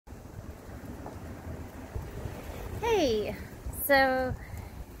Hey, so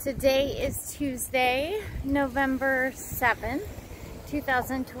today is Tuesday, November 7th,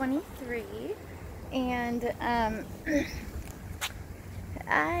 2023, and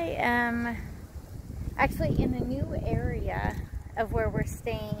I am actually in a new area of where we're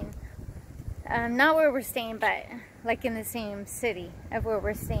staying. Not where we're staying, but like in the same city of where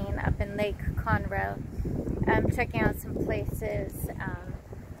we're staying, up in Lake Conroe. Checking out some places,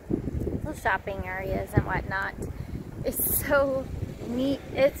 little shopping areas and whatnot. It's so neat.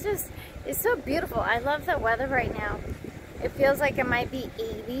 It's so beautiful. I love the weather right now. It feels like it might be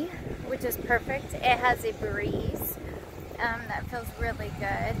 80, which is perfect. It has a breeze that feels really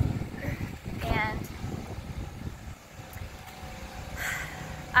good. And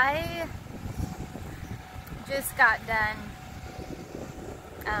I just got done.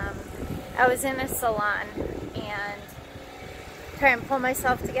 I was in a salon and trying to pull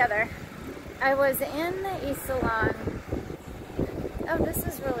myself together. I was in a salon. Oh, this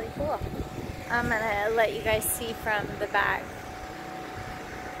is really cool. I'm gonna let you guys see from the back.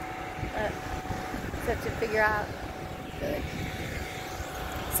 Just have to figure out.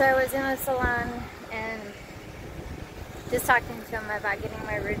 So I was in a salon and just talking to him about getting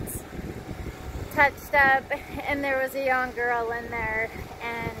my roots touched up, and there was a young girl in there,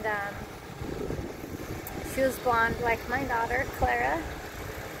 and she was blonde like my daughter, Clara,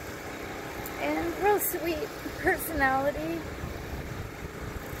 and real sweet personality.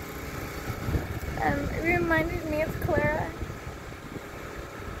 It reminded me of Clara.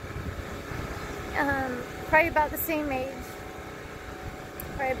 Probably about the same age,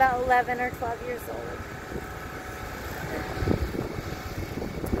 probably about 11 or 12 years old.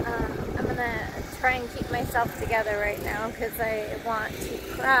 I'm gonna try and keep myself together right now because I want to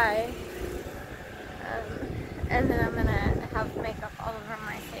cry. And then I'm gonna have makeup all over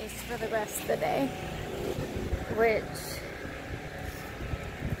my face for the rest of the day, which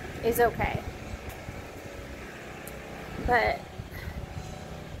is okay. But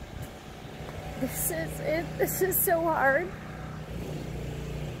this is it. This is so hard.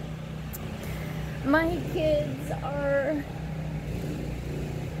 My kids are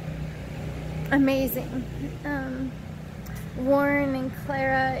amazing. Warren and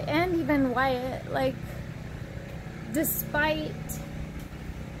Clara and even Wyatt, like, despite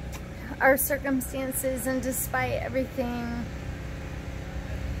our circumstances and despite everything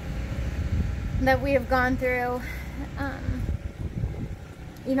that we have gone through,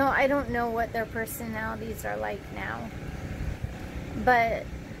 you know, I don't know what their personalities are like now, but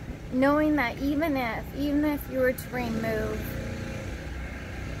knowing that even if you were to remove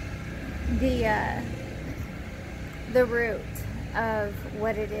the root of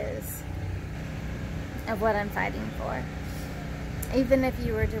what it is, of what I'm fighting for, even if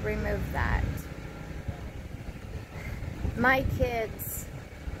you were to remove that, my kids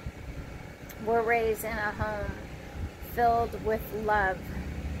were raised in a home filled with love,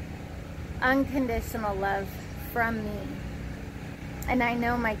 unconditional love from me. And I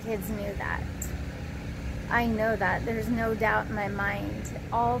know my kids knew that. I know that. There's no doubt in my mind.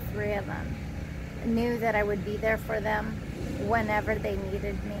 All three of them knew that I would be there for them whenever they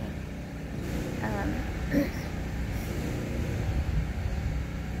needed me.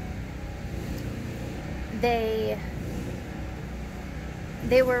 They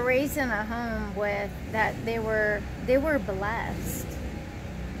were raised in a home with that they were blessed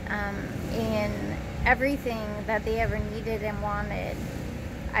in everything that they ever needed and wanted.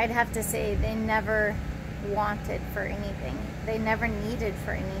 I'd have to say they never wanted for anything. They never needed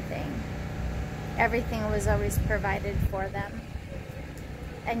for anything. Everything was always provided for them.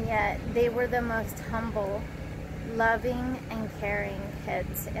 And yet they were the most humble, loving, and caring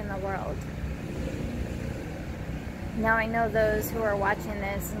kids in the world. Now I know those who are watching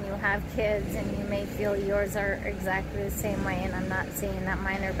this and you have kids and you may feel yours are exactly the same way, and I'm not saying that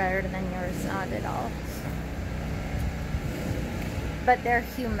mine are better than yours, not at all. But their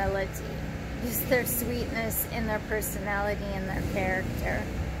humility, just their sweetness in their personality and their character,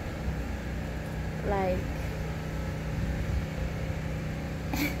 like,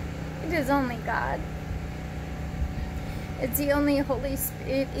 it is only God. It's the only Holy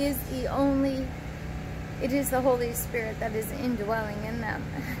Spirit. It is the Holy Spirit that is indwelling in them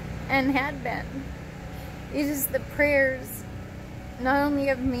and had been. It is the prayers, not only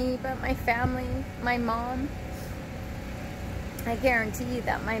of me, but my family, my mom. I guarantee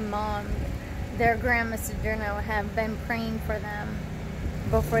that my mom, their grandma Sojourner, have been praying for them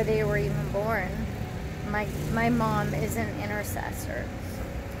before they were even born. My mom is an intercessor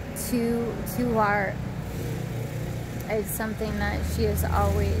to our. It's something that she has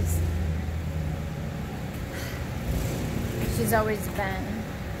always she's always been.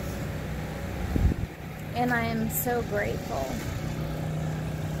 And I am so grateful.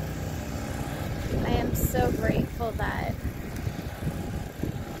 I am so grateful that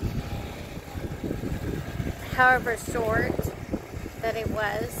however short that it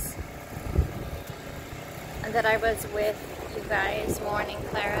was, that I was with you guys, Warren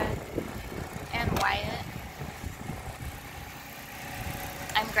Clara and Wyatt,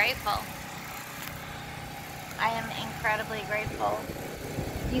 I'm grateful. I am incredibly grateful.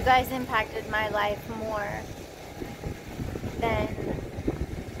 You guys impacted my life more than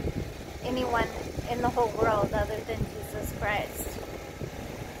anyone in the whole world other than Jesus Christ.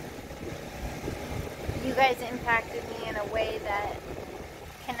 You guys impacted me in a way that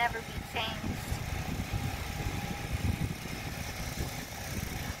can never be changed.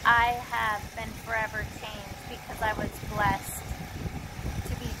 I have been forever changed because I was blessed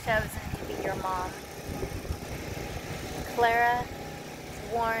to be chosen to be your mom. Clara,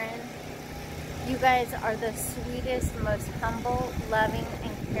 Warren, you guys are the sweetest, most humble, loving,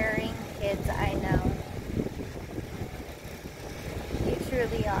 and caring kids I know. You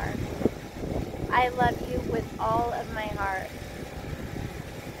truly are. I love you with all of my heart.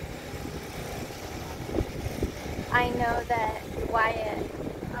 I know that Wyatt,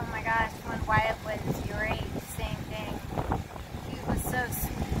 oh my gosh, when Wyatt was your age, same thing. He was so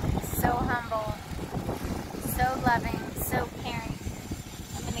sweet, so humble, so loving, so caring.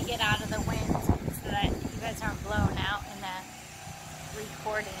 I'm going to get out of the wind so that you guys aren't blown out in the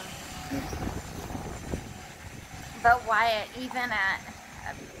recording. But Wyatt, even at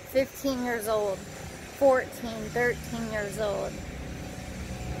 15 years old, 14, 13 years old,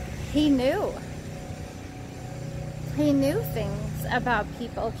 he knew. He knew things about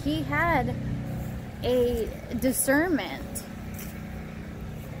people. He had a discernment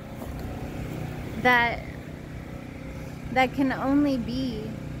that can only be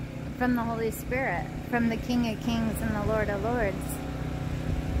from the Holy Spirit, from the King of Kings and the Lord of Lords.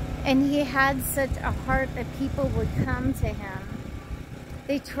 And he had such a heart that people would come to him.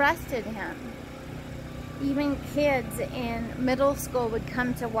 They trusted him. Even kids in middle school would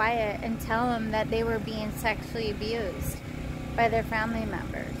come to Wyatt and tell him that they were being sexually abused by their family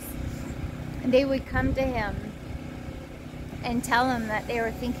members. And they would come to him and tell him that they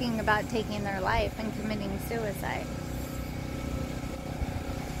were thinking about taking their life and committing suicide.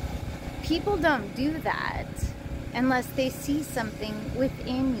 People don't do that unless they see something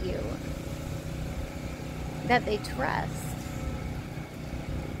within you that they trust.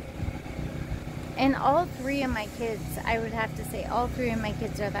 And all three of my kids, I would have to say, all three of my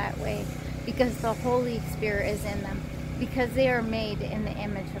kids are that way because the Holy Spirit is in them, because they are made in the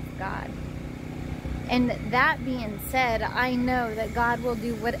image of God. And that being said, I know that God will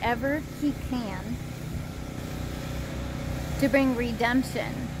do whatever He can to bring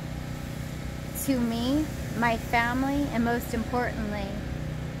redemption to me, my family, and most importantly,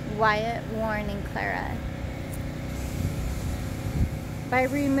 Wyatt, Warren, and Clara. By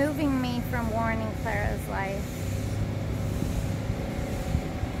removing me from Warren and Clara's life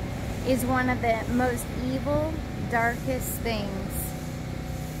is one of the most evil, darkest things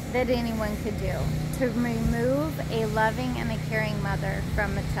that anyone could do. To remove a loving and a caring mother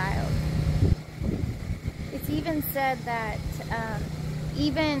from a child. It's even said that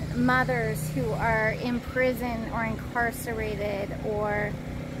even mothers who are in prison or incarcerated or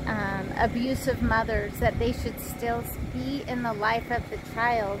abusive mothers, that they should still be in the life of the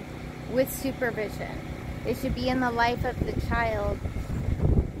child with supervision. They should be in the life of the child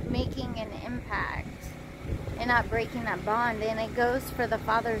making an impact and not breaking that bond. And it goes for the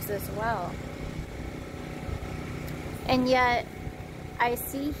fathers as well. And yet I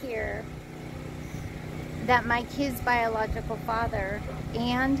see here that my kid's biological father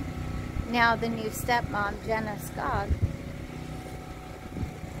and now the new stepmom, Jenna Scott,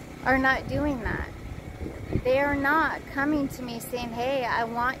 are not doing that. They are not coming to me saying, hey, I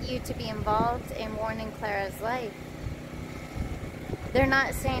want you to be involved in Warren and Clara's life. They're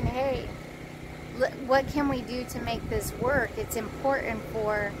not saying, hey, what can we do to make this work? It's important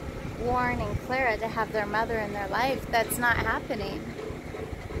for Warren and Clara to have their mother in their life. That's not happening.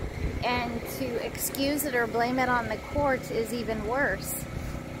 And to excuse it or blame it on the courts is even worse.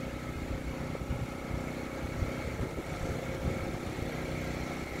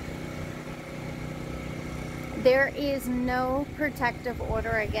 There is no protective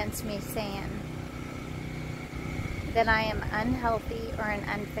order against me saying that I am unhealthy or an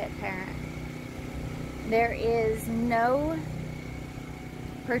unfit parent. There is no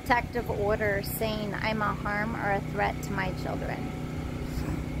protective order saying I'm a harm or a threat to my children.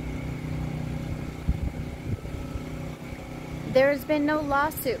 There has been no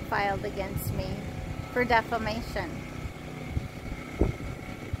lawsuit filed against me for defamation.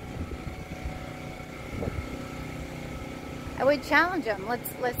 I would challenge them.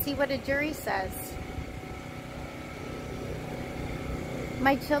 Let's see what a jury says.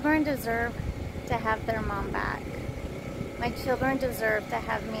 My children deserve to have their mom back. My children deserve to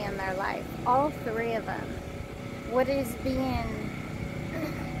have me in their life. All three of them. What is being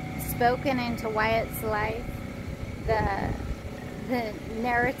spoken into Wyatt's life, the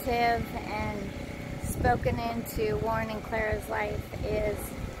narrative and spoken into Warren and Clara's life is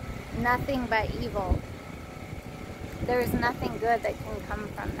nothing but evil. There's nothing good that can come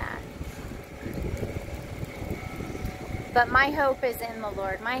from that. But my hope is in the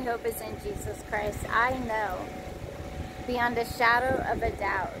Lord. My hope is in Jesus Christ. I know beyond a shadow of a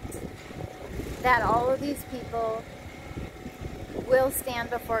doubt that all of these people will stand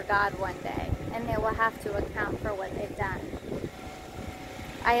before God one day, and they will have to account for what they've done.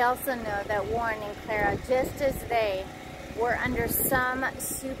 I also know that Warren and Clara, just as they were under some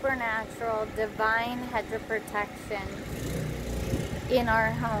supernatural, divine hedge of protection in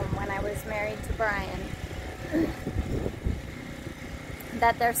our home when I was married to Brian,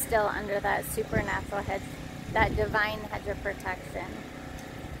 that they're still under that supernatural hedge, that divine hedge of protection,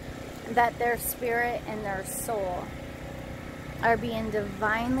 that their spirit and their soul are being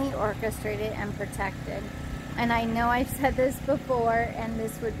divinely orchestrated and protected. And I know I've said this before, and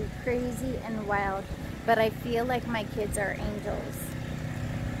this would be crazy and wild, but I feel like my kids are angels.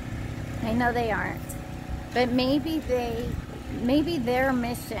 I know they aren't, but maybe their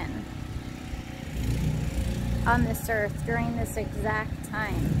mission on this earth during this exact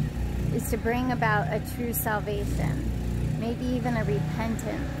time is to bring about a true salvation, maybe even a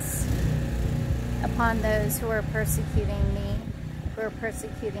repentance upon those who are persecuting me, who are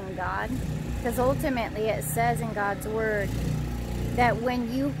persecuting God. Because ultimately it says in God's word that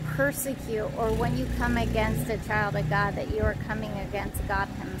when you persecute or when you come against a child of God, that you are coming against God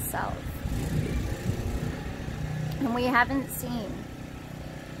himself. And we haven't seen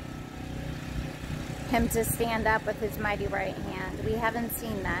him to stand up with his mighty right hand. We haven't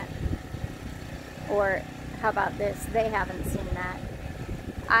seen that. Or how about this? They haven't seen that.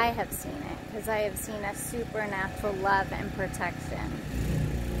 I have seen it, because I have seen a supernatural love and protection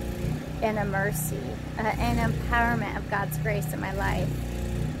and a mercy, an empowerment of God's grace in my life,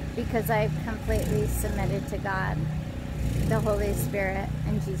 because I've completely submitted to God, the Holy Spirit,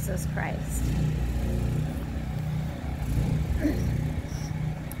 and Jesus Christ.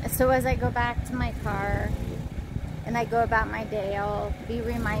 So as I go back to my car and I go about my day, I'll be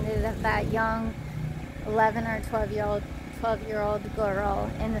reminded of that young 11 or 12-year-old girl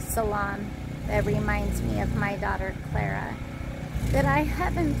in the salon that reminds me of my daughter Clara, that I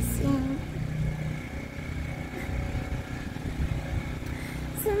haven't seen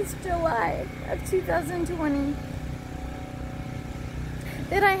since July of 2020,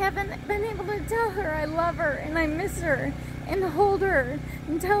 that I haven't been able to tell her I love her and I miss her, and hold her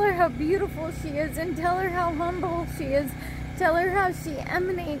and tell her how beautiful she is, and tell her how humble she is, tell her how she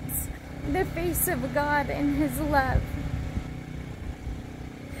emanates the face of God and his love.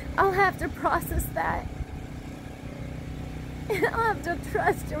 I'll have to process that, and I'll have to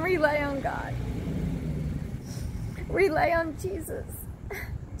trust and rely on God, rely on Jesus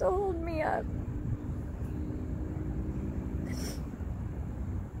to hold me up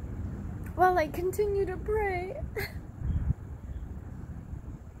while I continue to pray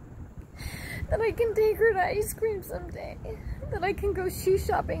that I can take her to ice cream someday, that I can go shoe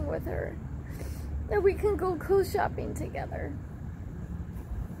shopping with her, that we can go co-shopping together,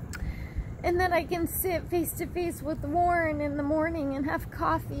 and that I can sit face to face with Warren in the morning and have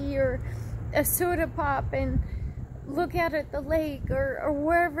coffee or a soda pop and look out at the lake or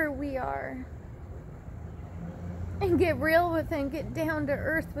wherever we are, and get real with him, get down to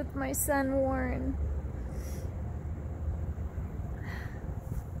earth with my son Warren.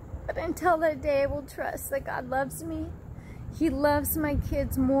 But until that day, I will trust that God loves me. He loves my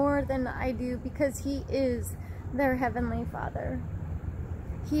kids more than I do, because he is their heavenly Father.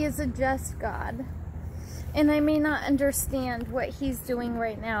 He is a just God. And I may not understand what he's doing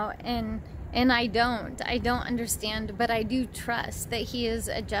right now, and I don't understand, but I do trust that he is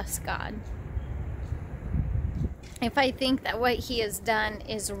a just God. If I think that what he has done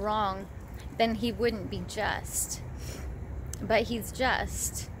is wrong, then he wouldn't be just. But he's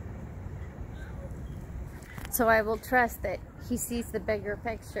just. So I will trust that he sees the bigger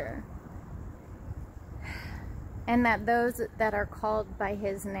picture, and that those that are called by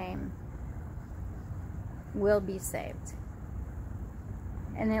his name will be saved.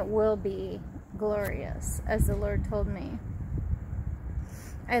 And it will be glorious, as the Lord told me.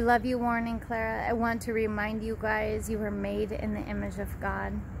 I love you, Warren and Clara. I want to remind you guys, you were made in the image of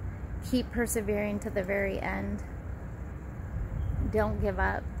God. Keep persevering to the very end. Don't give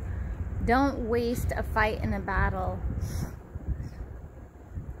up. Don't waste a fight in a battle.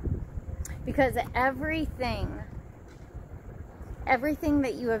 Because everything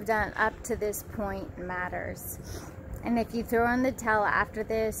that you have done up to this point matters. And if you throw in the towel after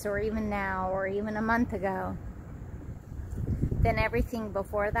this, or even now, or even a month ago, then everything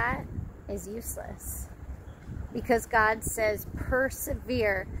before that is useless. Because God says,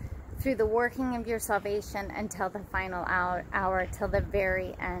 persevere through the working of your salvation until the final hour, till the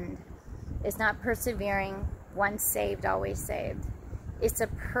very end. It's not persevering once saved, always saved. It's a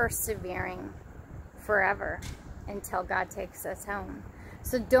persevering forever until God takes us home.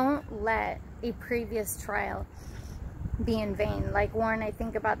 So don't let a previous trial be in vain. Like, Warren, I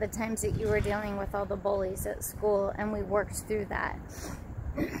think about the times that you were dealing with all the bullies at school, and we worked through that.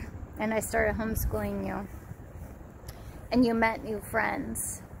 And I started homeschooling you. And you met new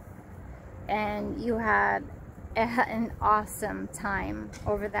friends. And you had an awesome time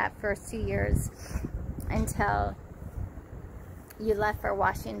over that first 2 years until you left for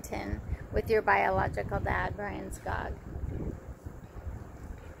Washington with your biological dad, Brian Skog.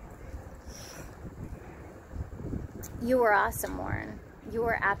 You were awesome, Warren. You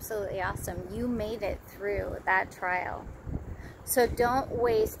were absolutely awesome. You made it through that trial. So don't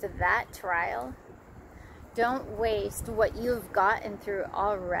waste that trial. Don't waste what you've gotten through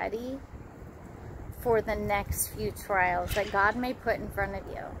already for the next few trials that God may put in front of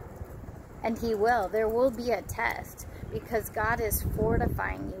you. And He will. There will be a test, because God is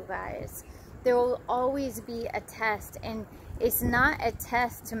fortifying you guys. There will always be a test, and it's not a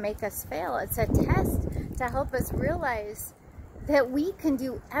test to make us fail. It's a test to help us realize that we can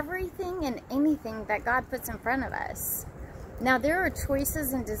do everything and anything that God puts in front of us. Now, there are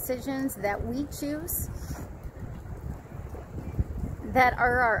choices and decisions that we choose that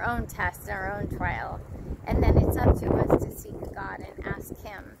are our own test, our own trial. And then it's up to us to seek God and ask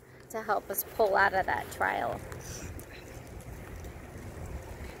Him to help us pull out of that trial.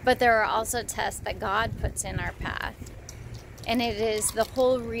 But there are also tests that God puts in our path. And it is, the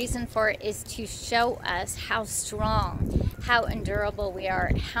whole reason for it is to show us how strong, how endurable we are,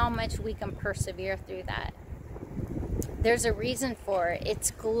 and how much we can persevere through that. There's a reason for it.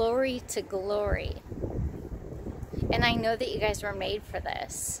 It's glory to glory. And I know that you guys were made for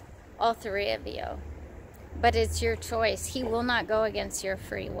this, all three of you. But it's your choice. He will not go against your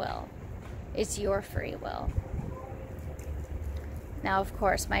free will. It's your free will. Now, of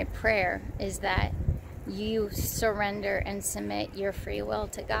course, my prayer is that you surrender and submit your free will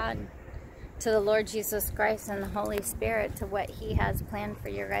to God, to the Lord Jesus Christ and the Holy Spirit, to what He has planned for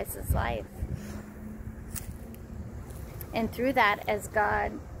your guys' life. And through that, as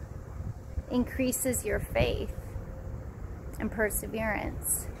God increases your faith and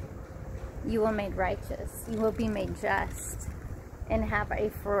perseverance, you will be made righteous. You will be made just and have a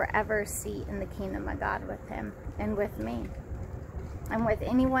forever seat in the kingdom of God with Him and with me and with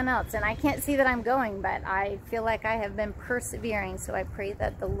anyone else. And I can't see that I'm going, but I feel like I have been persevering. So I pray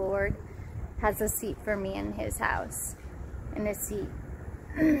that the Lord has a seat for me in His house and a seat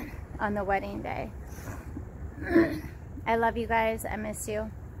on the wedding day. I love you guys. I miss you.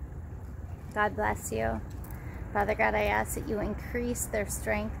 God bless you. Father God, I ask that you increase their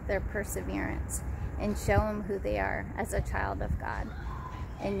strength, their perseverance, and show them who they are as a child of God.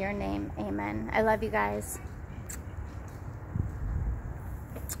 In your name, amen. I love you guys.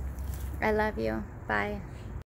 I love you. Bye.